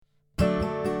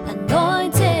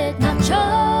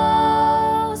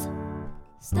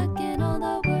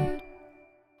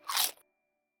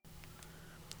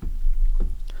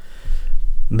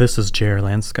This is Jer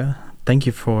Lanska. Thank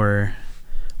you for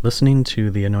listening to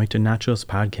the Anointed Nachos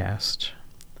podcast.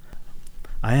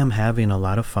 I am having a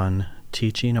lot of fun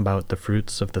teaching about the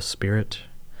fruits of the Spirit,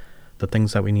 the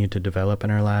things that we need to develop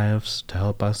in our lives to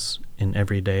help us in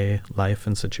everyday life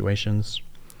and situations.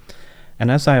 And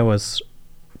as I was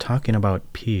talking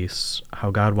about peace,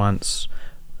 how God wants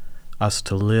us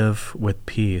to live with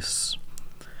peace,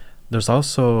 there's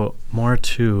also more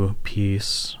to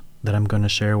peace that I'm going to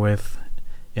share with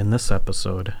in this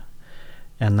episode,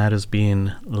 and that is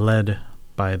being led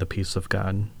by the peace of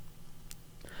God.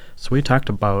 So we talked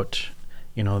about,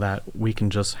 that we can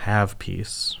just have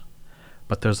peace,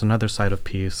 but there's another side of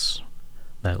peace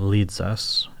that leads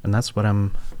us, and that's what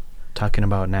I'm talking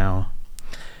about now.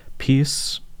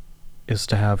 Peace is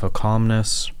to have a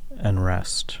calmness and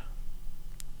rest.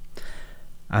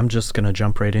 I'm just going to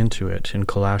jump right into it. In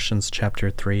Colossians chapter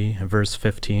 3, verse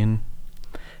 15,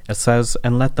 it says,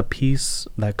 "And let the peace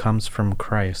that comes from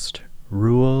Christ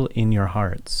rule in your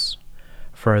hearts,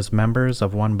 for as members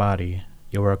of one body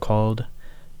you are called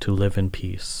to live in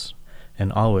peace,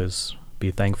 and always be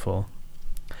thankful."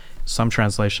 Some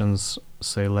translations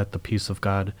say, "Let the peace of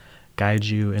God guide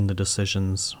you in the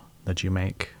decisions that you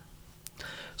make."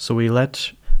 So we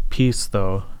let peace,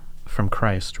 though, from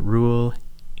Christ rule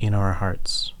in our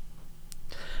hearts.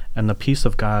 And the peace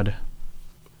of God,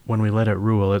 when we let it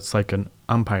rule, it's like an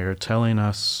umpire telling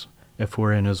us if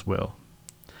we're in His will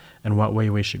and what way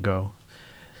we should go.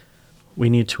 We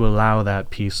need to allow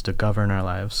that peace to govern our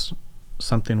lives.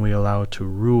 Something we allow to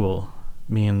rule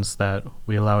means that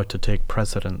we allow it to take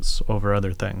precedence over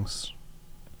other things.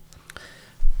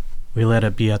 We let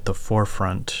it be at the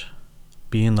forefront,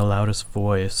 being the loudest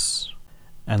voice,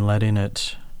 and letting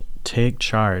it take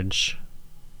charge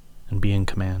and be in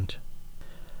command.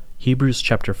 Hebrews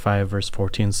chapter 5 verse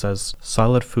 14 says,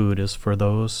 "Solid food is for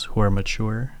those who are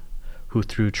mature, who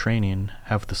through training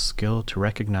have the skill to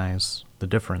recognize the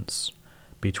difference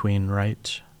between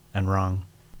right and wrong."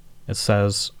 It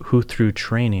says, who through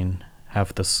training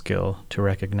have the skill to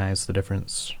recognize the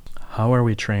difference. How are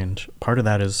we trained? Part of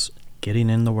that is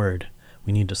getting in the Word.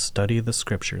 We need to study the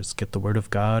Scriptures, get the Word of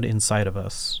God inside of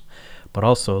us, but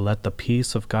also let the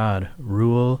peace of God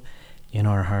rule in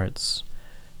our hearts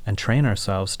and train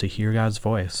ourselves to hear God's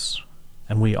voice.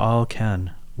 And we all can.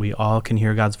 We all can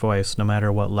hear God's voice, no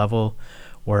matter what level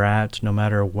we're at, no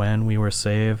matter when we were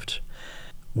saved.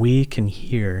 We can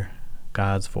hear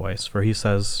God's voice, for He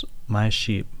says, "My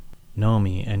sheep know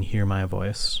me and hear my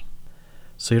voice."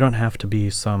 So you don't have to be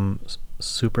some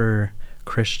super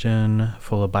Christian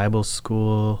full of Bible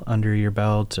school under your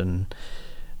belt and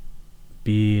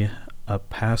be a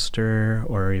pastor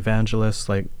or evangelist.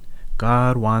 Like,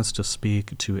 God wants to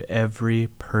speak to every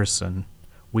person.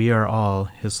 We are all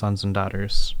His sons and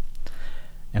daughters.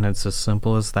 And it's as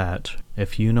simple as that.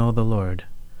 If you know the Lord,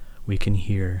 we can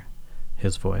hear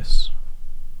His voice.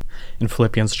 In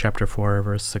Philippians chapter 4,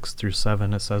 verse 6 through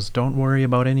 7, it says, "Don't worry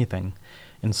about anything.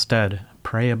 Instead,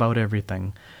 pray about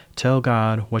everything. Tell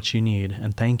God what you need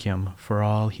and thank Him for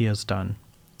all He has done.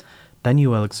 Then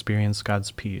you will experience God's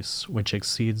peace, which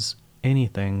exceeds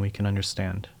anything we can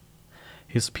understand.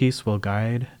 His peace will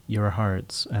guide your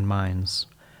hearts and minds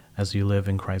as you live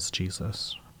in Christ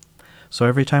Jesus." So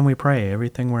every time we pray,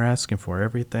 everything we're asking for,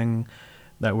 everything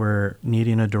that we're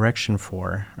needing a direction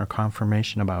for or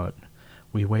confirmation about,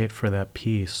 we wait for that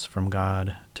peace from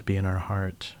God to be in our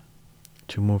heart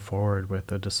to move forward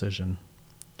with a decision.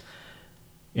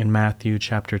 In Matthew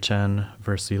chapter 10,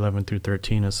 verse 11 through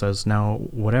 13, it says, "Now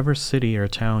whatever city or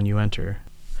town you enter,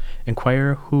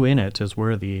 inquire who in it is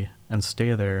worthy, and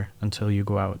stay there until you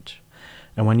go out.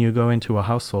 And when you go into a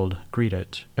household, greet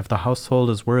it. If the household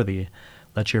is worthy,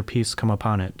 let your peace come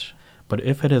upon it. But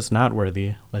if it is not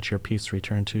worthy, let your peace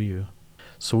return to you."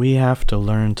 So we have to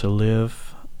learn to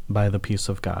live by the peace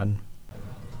of God.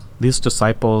 These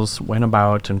disciples went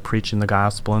about and preaching the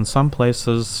gospel, and some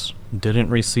places didn't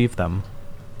receive them.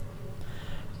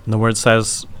 And the word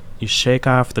says, you shake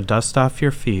off the dust off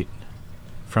your feet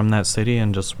from that city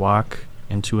and just walk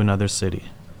into another city.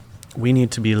 We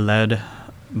need to be led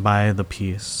by the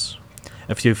peace.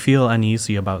 If you feel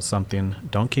uneasy about something,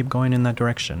 don't keep going in that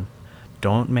direction.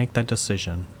 Don't make that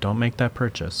decision. Don't make that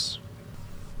purchase.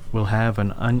 We'll have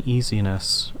an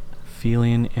uneasiness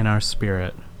feeling in our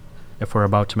spirit if we're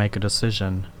about to make a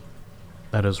decision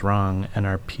that is wrong, and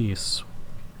our peace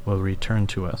will return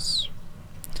to us.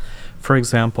 For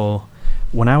example,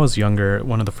 when I was younger,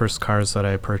 one of the first cars that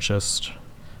I purchased,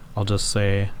 I'll just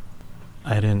say,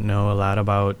 I didn't know a lot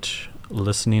about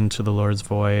listening to the Lord's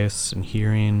voice and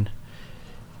hearing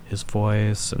His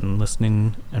voice and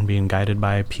listening and being guided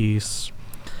by peace.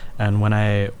 And when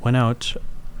I went out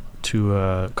to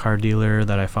a car dealer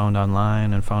that I found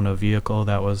online and found a vehicle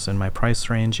that was in my price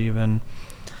range even.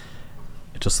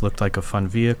 It just looked like a fun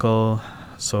vehicle.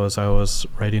 So as I was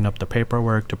writing up the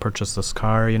paperwork to purchase this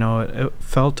car, it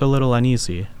felt a little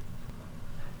uneasy.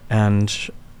 And,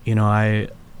 I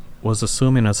was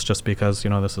assuming it's just because,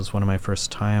 this is one of my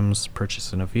first times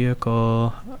purchasing a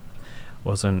vehicle.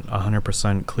 Wasn't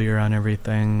 100% clear on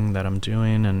everything that I'm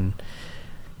doing,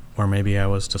 or maybe I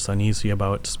was just uneasy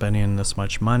about spending this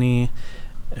much money.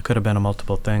 It could have been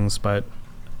multiple things, but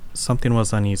something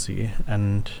was uneasy,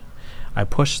 and I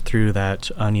pushed through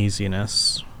that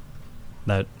uneasiness,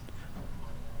 that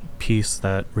peace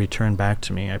that returned back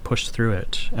to me. I pushed through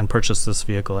it and purchased this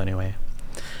vehicle anyway.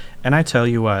 And I tell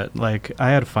you what, I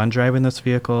had fun driving this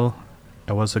vehicle.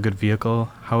 It was a good vehicle.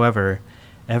 However,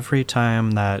 every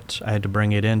time that I had to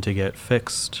bring it in to get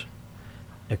fixed,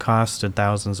 it costed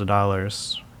thousands of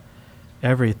dollars.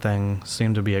 Everything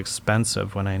seemed to be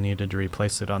expensive when I needed to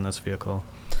replace it on this vehicle.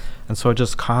 And so it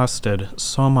just costed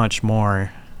so much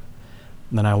more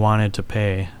than I wanted to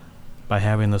pay by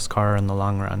having this car in the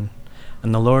long run.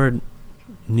 And the Lord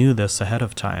knew this ahead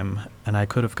of time, and I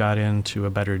could have got into a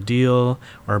better deal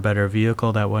or a better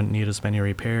vehicle that wouldn't need as many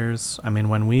repairs. I mean,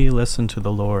 when we listen to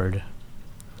the Lord,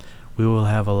 we will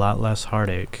have a lot less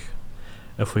heartache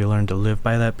if we learn to live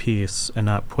by that peace and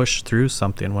not push through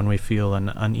something when we feel an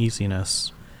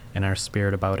uneasiness in our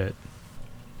spirit about it.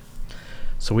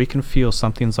 So we can feel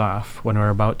something's off when we're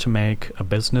about to make a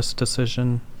business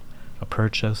decision, a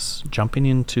purchase, jumping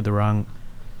into wrong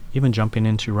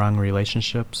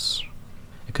relationships.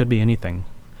 It could be anything.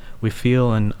 We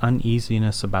feel an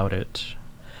uneasiness about it.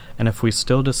 And if we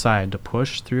still decide to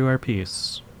push through our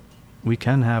peace, we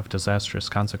can have disastrous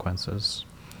consequences.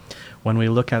 When we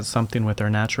look at something with our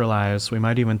natural eyes, we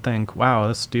might even think, wow,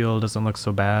 this deal doesn't look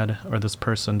so bad, or this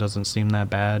person doesn't seem that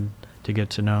bad to get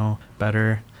to know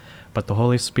better. But the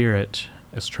Holy Spirit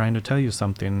is trying to tell you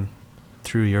something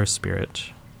through your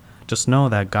spirit. Just know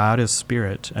that God is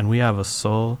spirit, and we have a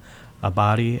soul, a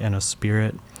body, and a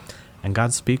spirit, and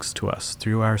God speaks to us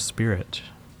through our spirit.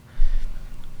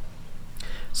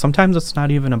 Sometimes it's not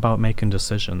even about making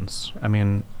decisions. I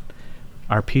mean,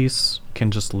 our peace can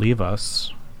just leave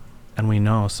us, and we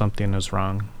know something is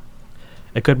wrong.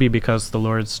 It could be because the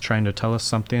Lord's trying to tell us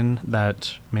something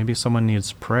that maybe someone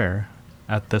needs prayer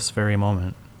at this very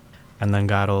moment, and then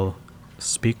God will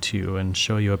speak to you and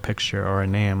show you a picture or a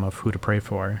name of who to pray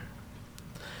for.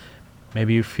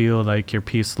 Maybe you feel like your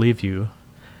peace leave you.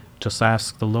 Just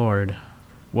ask the Lord,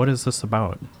 what is this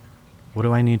about? What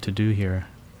do I need to do here?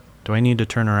 Do I need to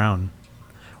turn around?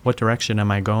 What direction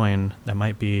am I going that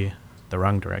might be the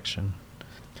wrong direction?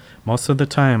 Most of the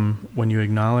time, when you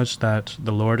acknowledge that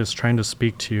the Lord is trying to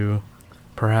speak to you,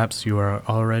 perhaps you are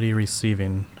already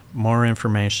receiving more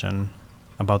information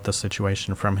about the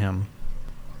situation from Him.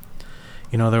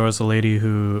 There was a lady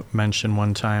who mentioned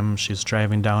one time she's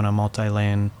driving down a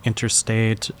multi-lane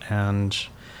interstate, and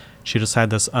she just had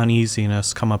this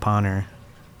uneasiness come upon her.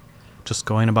 Just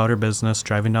going about her business,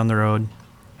 driving down the road,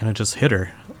 and it just hit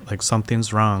her like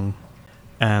something's wrong.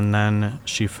 And then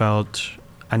she felt,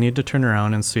 I need to turn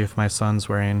around and see if my son's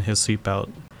wearing his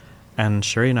seatbelt. And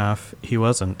sure enough, he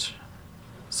wasn't.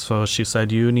 So she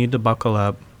said, you need to buckle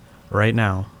up right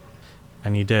now.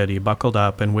 And he did. He buckled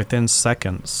up, and within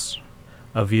seconds,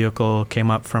 a vehicle came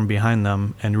up from behind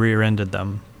them and rear-ended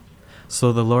them.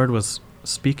 So the Lord was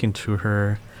speaking to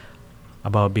her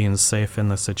about being safe in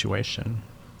the situation.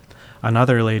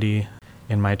 Another lady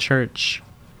in my church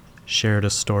shared a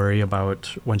story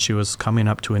about when she was coming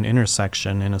up to an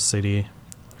intersection in a city.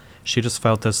 She just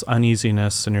felt this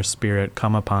uneasiness in her spirit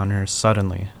come upon her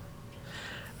suddenly.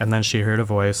 And then she heard a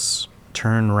voice,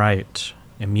 turn right,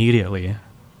 immediately.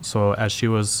 So as she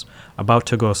was about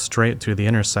to go straight through the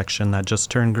intersection that just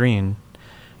turned green,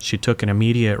 she took an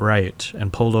immediate right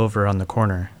and pulled over on the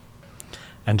corner.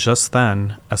 And just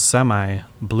then, a semi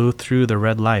blew through the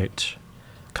red light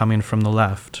coming from the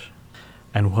left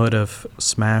and would have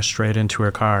smashed right into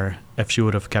her car if she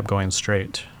would have kept going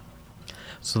straight.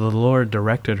 So the Lord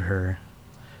directed her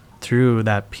through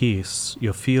that peace.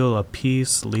 You'll feel a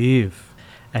peace leave,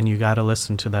 and you got to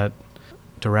listen to that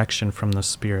direction from the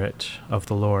Spirit of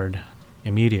the Lord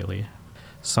immediately.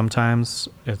 Sometimes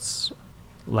it's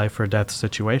life or death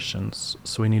situations,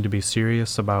 so we need to be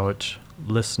serious about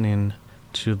listening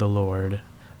to the Lord,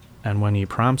 and when He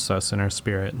prompts us in our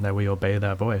spirit, that we obey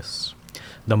that voice.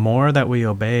 The more that we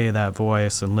obey that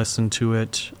voice and listen to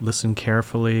it, listen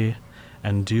carefully,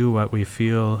 and do what we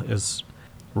feel is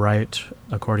right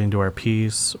according to our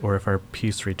peace, or if our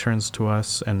peace returns to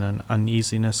us and then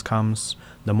uneasiness comes,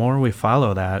 the more we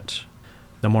follow that,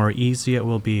 the more easy it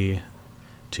will be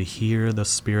to hear the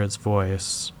Spirit's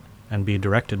voice and be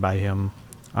directed by Him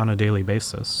on a daily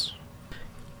basis.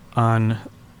 On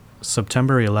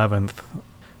September 11th,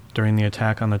 during the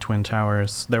attack on the Twin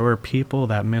Towers, there were people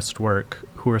that missed work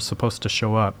who were supposed to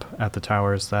show up at the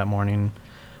towers that morning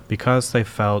because they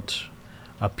felt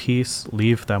a peace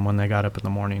leave them when they got up in the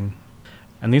morning.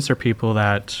 And these are people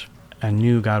that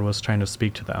knew God was trying to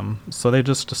speak to them. So they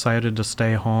just decided to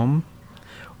stay home,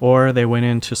 or they went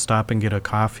in to stop and get a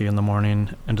coffee in the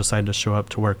morning and decided to show up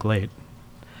to work late.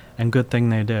 And good thing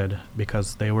they did,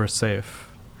 because they were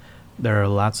safe. There are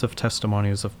lots of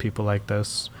testimonies of people like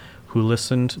this who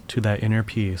listened to that inner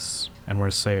peace and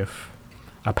were safe.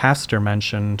 A pastor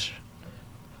mentioned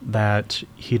that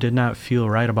he did not feel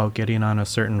right about getting on a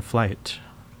certain flight,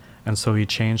 and so he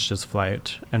changed his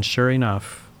flight. And sure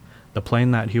enough, the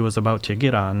plane that he was about to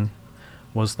get on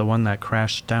was the one that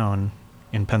crashed down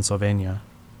in Pennsylvania.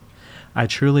 I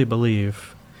truly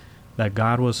believe that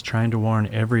God was trying to warn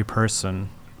every person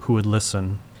who would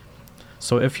listen.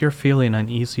 So if you're feeling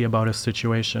uneasy about a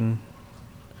situation,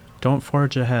 don't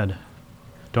forge ahead.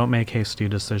 Don't make hasty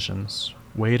decisions.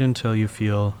 Wait until you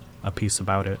feel a peace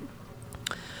about it.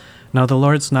 Now, the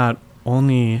Lord's not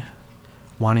only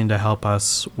wanting to help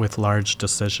us with large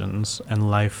decisions and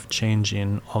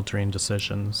life-changing, altering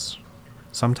decisions.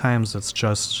 Sometimes it's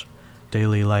just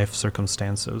daily life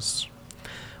circumstances.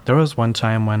 There was one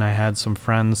time when I had some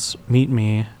friends meet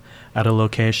me at a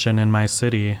location in my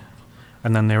city,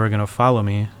 and then they were going to follow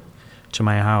me to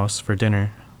my house for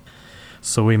dinner.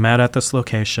 So we met at this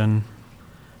location,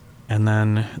 and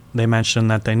then they mentioned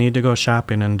that they need to go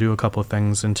shopping and do a couple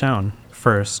things in town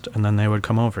first, and then they would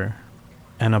come over.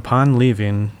 And upon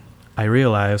leaving, I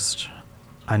realized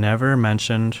I never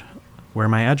mentioned where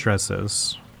my address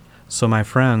is. So my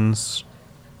friends,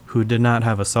 who did not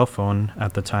have a cell phone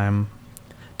at the time,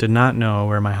 did not know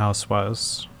where my house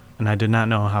was, and I did not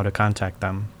know how to contact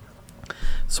them.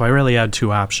 So I really had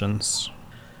two options.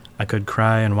 I could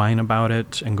cry and whine about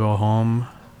it and go home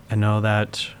and know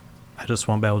that I just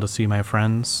won't be able to see my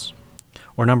friends.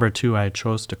 Or number two, I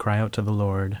chose to cry out to the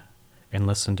Lord and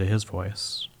listen to His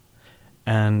voice.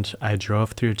 And I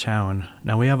drove through town.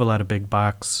 Now we have a lot of big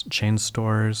box chain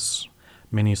stores,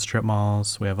 mini strip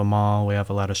malls. We have a mall. We have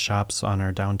a lot of shops on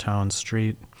our downtown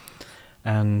street.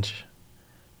 And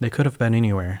they could have been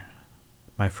anywhere,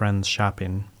 my friends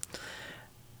shopping.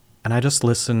 And I just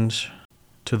listened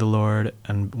to the Lord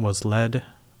and was led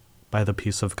by the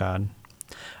peace of God.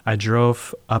 I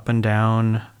drove up and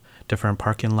down different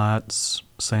parking lots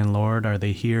saying, Lord, are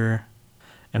they here?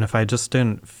 And if I just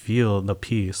didn't feel the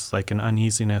peace, like an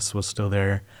uneasiness was still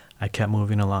there, I kept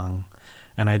moving along.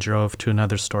 And I drove to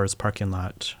another store's parking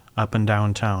lot, up and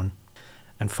down town.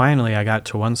 And finally I got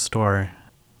to one store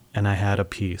and I had a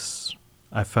peace.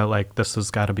 I felt like this has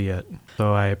got to be it.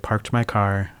 So I parked my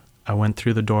car. I went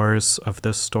through the doors of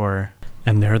this store,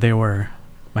 and there they were.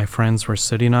 My friends were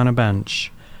sitting on a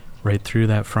bench right through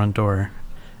that front door.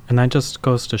 And that just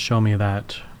goes to show me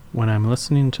that when I'm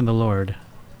listening to the Lord,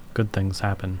 good things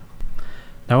happen.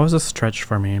 That was a stretch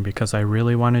for me because I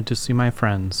really wanted to see my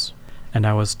friends, and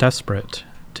I was desperate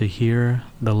to hear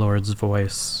the Lord's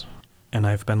voice. And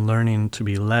I've been learning to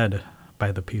be led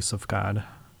by the peace of God.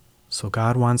 So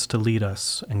God wants to lead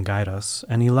us and guide us,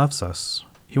 and He loves us.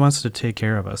 He wants to take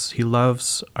care of us. He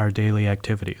loves our daily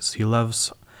activities. He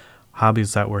loves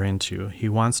hobbies that we're into. He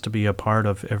wants to be a part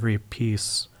of every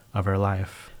piece of our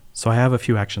life. So I have a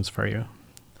few actions for you.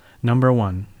 Number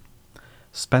 1,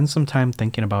 spend some time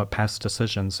thinking about past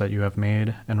decisions that you have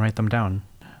made and write them down.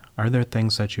 Are there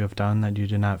things that you have done that you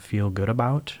did not feel good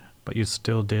about, but you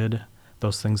still did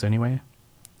those things anyway?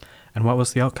 And what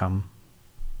was the outcome?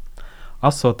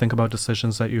 Also, think about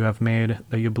decisions that you have made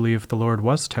that you believe the Lord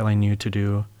was telling you to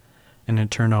do, and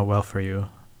it turned out well for you.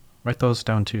 Write those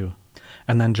down too.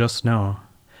 And then just know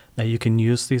that you can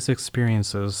use these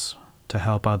experiences to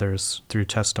help others through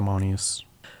testimonies.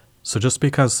 So just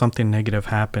because something negative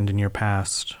happened in your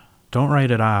past, don't write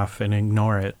it off and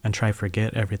ignore it and try to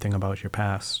forget everything about your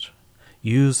past.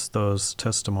 Use those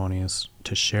testimonies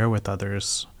to share with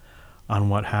others on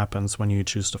what happens when you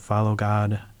choose to follow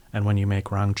God and when you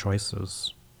make wrong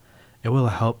choices. It will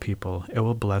help people, it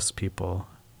will bless people,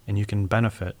 and you can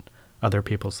benefit other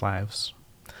people's lives.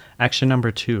 Action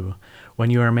number 2, when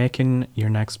you are making your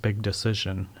next big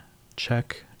decision,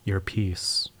 check your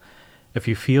peace. If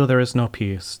you feel there is no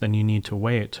peace, then you need to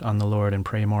wait on the Lord and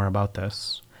pray more about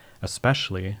this.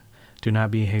 Especially, do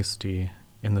not be hasty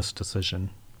in this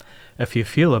decision. If you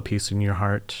feel a peace in your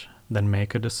heart, then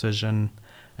make a decision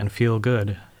and feel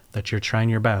good that you're trying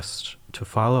your best to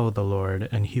follow the Lord,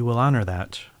 and He will honor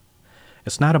that.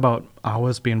 It's not about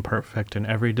always being perfect and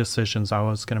every decision's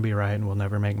always going to be right and we'll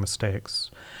never make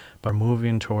mistakes, but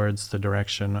moving towards the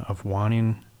direction of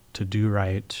wanting to do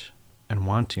right and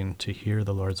wanting to hear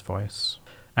the Lord's voice.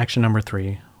 Action number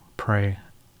 3, pray.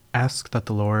 Ask that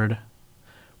the Lord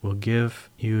will give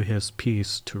you his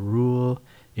peace to rule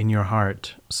in your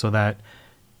heart so that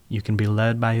you can be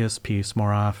led by his peace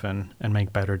more often and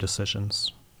make better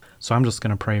decisions. So I'm just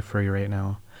going to pray for you right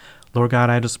now. Lord God,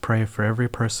 I just pray for every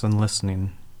person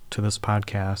listening to this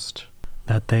podcast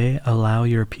that they allow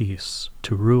your peace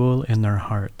to rule in their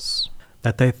hearts,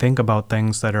 that they think about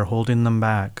things that are holding them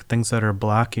back, things that are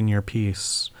blocking your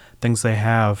peace, things they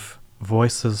have,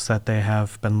 voices that they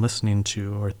have been listening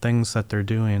to, or things that they're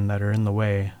doing that are in the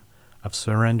way of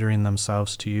surrendering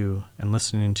themselves to you and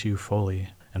listening to you fully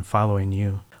and following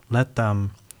you. Let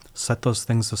them set those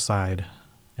things aside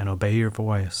and obey your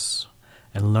voice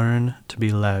and learn to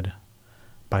be led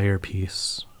by your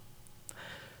peace.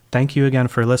 Thank you again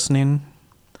for listening.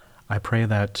 I pray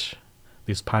that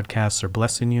these podcasts are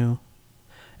blessing you.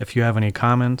 If you have any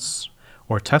comments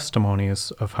or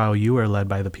testimonies of how you are led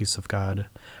by the peace of God,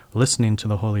 listening to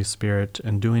the Holy Spirit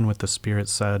and doing what the Spirit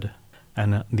said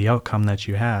and the outcome that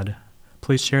you had,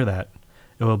 please share that.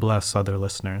 It will bless other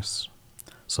listeners.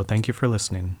 So thank you for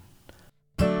listening.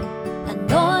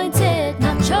 Anointed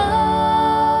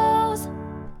nachos,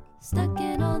 stuck in